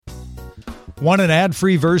Want an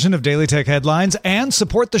ad-free version of Daily Tech Headlines and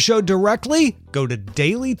support the show directly? Go to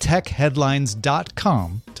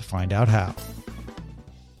dailytechheadlines.com to find out how.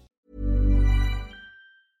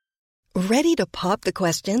 Ready to pop the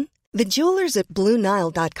question? The jewelers at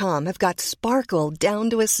BlueNile.com have got sparkle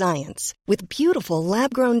down to a science with beautiful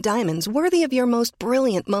lab-grown diamonds worthy of your most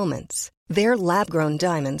brilliant moments. Their lab-grown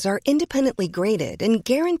diamonds are independently graded and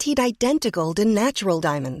guaranteed identical to natural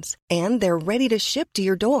diamonds, and they're ready to ship to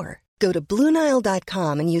your door. Go to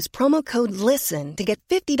BlueNile.com and use promo code LISTEN to get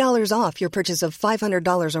 $50 off your purchase of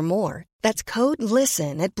 $500 or more. That's code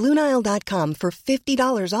LISTEN at BlueNile.com for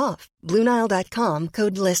 $50 off. BlueNile.com,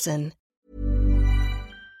 code LISTEN.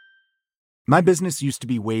 My business used to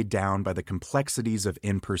be weighed down by the complexities of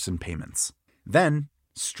in-person payments. Then,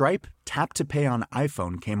 Stripe Tap to Pay on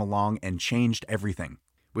iPhone came along and changed everything.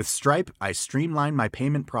 With Stripe, I streamlined my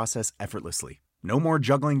payment process effortlessly. No more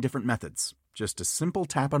juggling different methods. Just a simple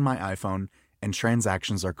tap on my iPhone and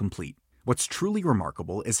transactions are complete. What's truly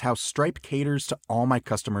remarkable is how Stripe caters to all my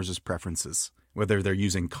customers' preferences. Whether they're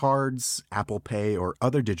using cards, Apple Pay, or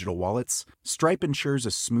other digital wallets, Stripe ensures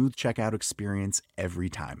a smooth checkout experience every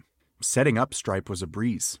time. Setting up Stripe was a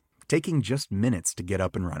breeze, taking just minutes to get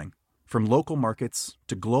up and running. From local markets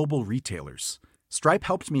to global retailers, Stripe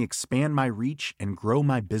helped me expand my reach and grow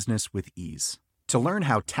my business with ease. To learn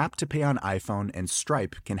how Tap to Pay on iPhone and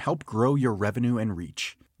Stripe can help grow your revenue and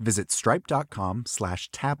reach, visit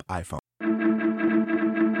stripe.com/tapiphone.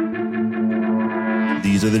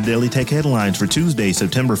 These are the Daily Tech Headlines for Tuesday,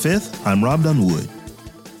 September 5th. I'm Rob Dunwood.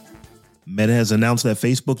 Meta has announced that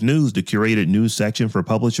Facebook News, the curated news section for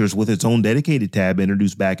publishers with its own dedicated tab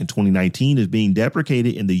introduced back in 2019, is being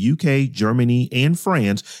deprecated in the UK, Germany, and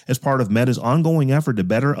France as part of Meta's ongoing effort to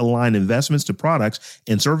better align investments to products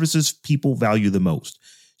and services people value the most.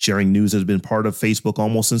 Sharing news has been part of Facebook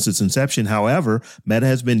almost since its inception. However, Meta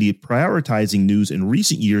has been deprioritizing news in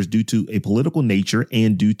recent years due to a political nature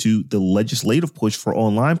and due to the legislative push for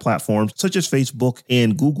online platforms such as Facebook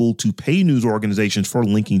and Google to pay news organizations for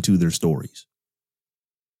linking to their stories.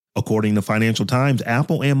 According to Financial Times,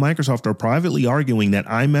 Apple and Microsoft are privately arguing that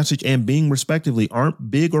iMessage and Bing, respectively,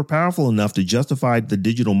 aren't big or powerful enough to justify the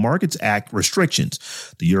Digital Markets Act restrictions.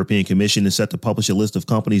 The European Commission is set to publish a list of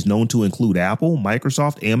companies known to include Apple,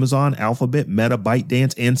 Microsoft, Amazon, Alphabet, Meta,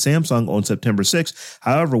 ByteDance, and Samsung on September 6th.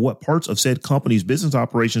 However, what parts of said companies' business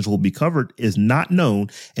operations will be covered is not known,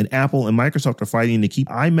 and Apple and Microsoft are fighting to keep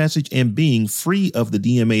iMessage and Bing free of the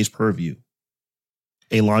DMA's purview.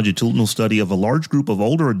 A longitudinal study of a large group of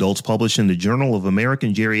older adults published in the Journal of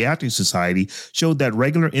American Geriatric Society showed that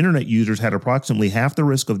regular internet users had approximately half the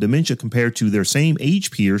risk of dementia compared to their same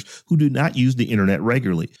age peers who do not use the internet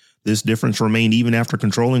regularly. This difference remained even after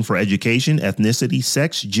controlling for education, ethnicity,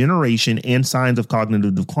 sex, generation, and signs of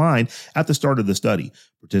cognitive decline at the start of the study.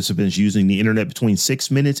 Participants using the internet between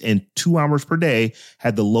 6 minutes and 2 hours per day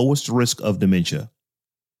had the lowest risk of dementia.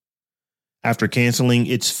 After canceling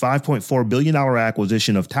its $5.4 billion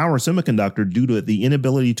acquisition of Tower Semiconductor due to the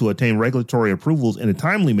inability to attain regulatory approvals in a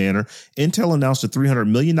timely manner, Intel announced a $300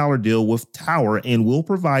 million deal with Tower and will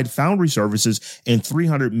provide foundry services and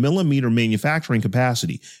 300 millimeter manufacturing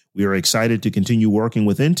capacity. We are excited to continue working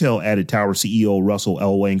with Intel, added Tower CEO Russell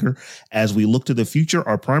Ellwanger. As we look to the future,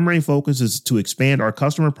 our primary focus is to expand our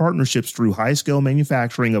customer partnerships through high-scale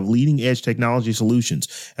manufacturing of leading-edge technology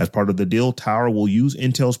solutions. As part of the deal, Tower will use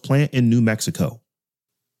Intel's plant in New Mexico.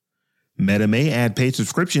 Meta may add paid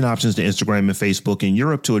subscription options to Instagram and Facebook in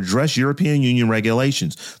Europe to address European Union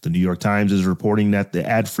regulations. The New York Times is reporting that the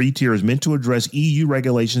ad-free tier is meant to address EU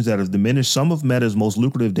regulations that have diminished some of Meta's most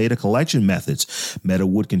lucrative data collection methods. Meta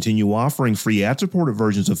would continue offering free ad-supported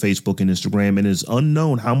versions of Facebook and Instagram, and it is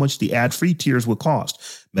unknown how much the ad-free tiers would cost.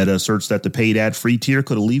 Meta asserts that the paid ad-free tier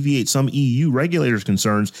could alleviate some EU regulators'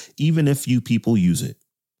 concerns, even if few people use it.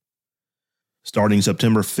 Starting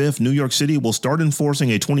September 5th, New York City will start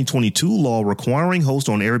enforcing a 2022 law requiring hosts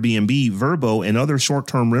on Airbnb, Vrbo, and other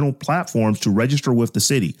short-term rental platforms to register with the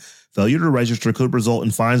city. Failure to register could result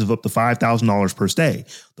in fines of up to $5,000 per stay.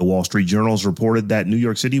 The Wall Street Journal has reported that New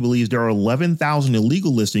York City believes there are 11,000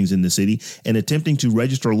 illegal listings in the city, and attempting to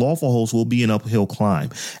register lawful hosts will be an uphill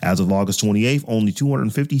climb. As of August 28th, only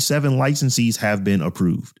 257 licensees have been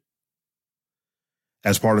approved.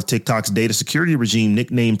 As part of TikTok's data security regime,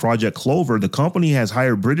 nicknamed Project Clover, the company has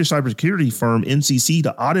hired British cybersecurity firm NCC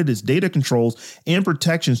to audit its data controls and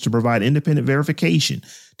protections to provide independent verification.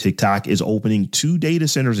 TikTok is opening 2 data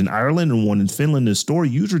centers in Ireland and 1 in Finland to store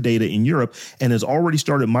user data in Europe and has already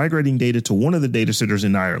started migrating data to one of the data centers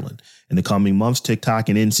in Ireland. In the coming months, TikTok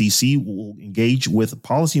and NCC will engage with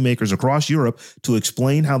policymakers across Europe to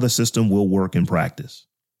explain how the system will work in practice.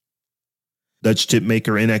 Dutch chip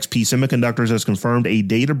maker NXP Semiconductors has confirmed a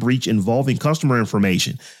data breach involving customer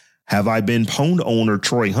information. Have I Been Pwned owner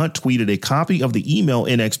Troy Hunt tweeted a copy of the email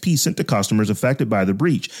NXP sent to customers affected by the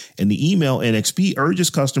breach. In the email, NXP urges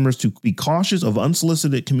customers to be cautious of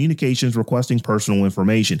unsolicited communications requesting personal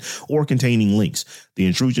information or containing links. The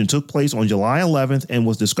intrusion took place on July 11th and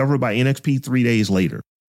was discovered by NXP 3 days later.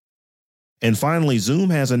 And finally, Zoom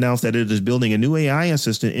has announced that it is building a new AI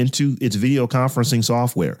assistant into its video conferencing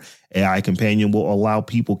software. AI Companion will allow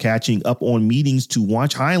people catching up on meetings to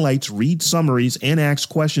watch highlights, read summaries, and ask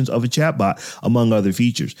questions of a chatbot, among other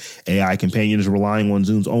features. AI Companion is relying on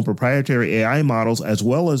Zoom's own proprietary AI models, as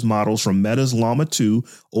well as models from Meta's Llama 2,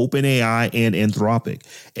 OpenAI, and Anthropic.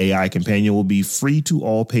 AI Companion will be free to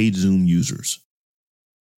all paid Zoom users.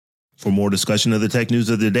 For more discussion of the tech news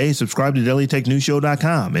of the day, subscribe to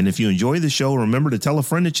dailytechnewsshow.com. And if you enjoy the show, remember to tell a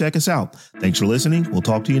friend to check us out. Thanks for listening. We'll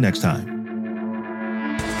talk to you next time.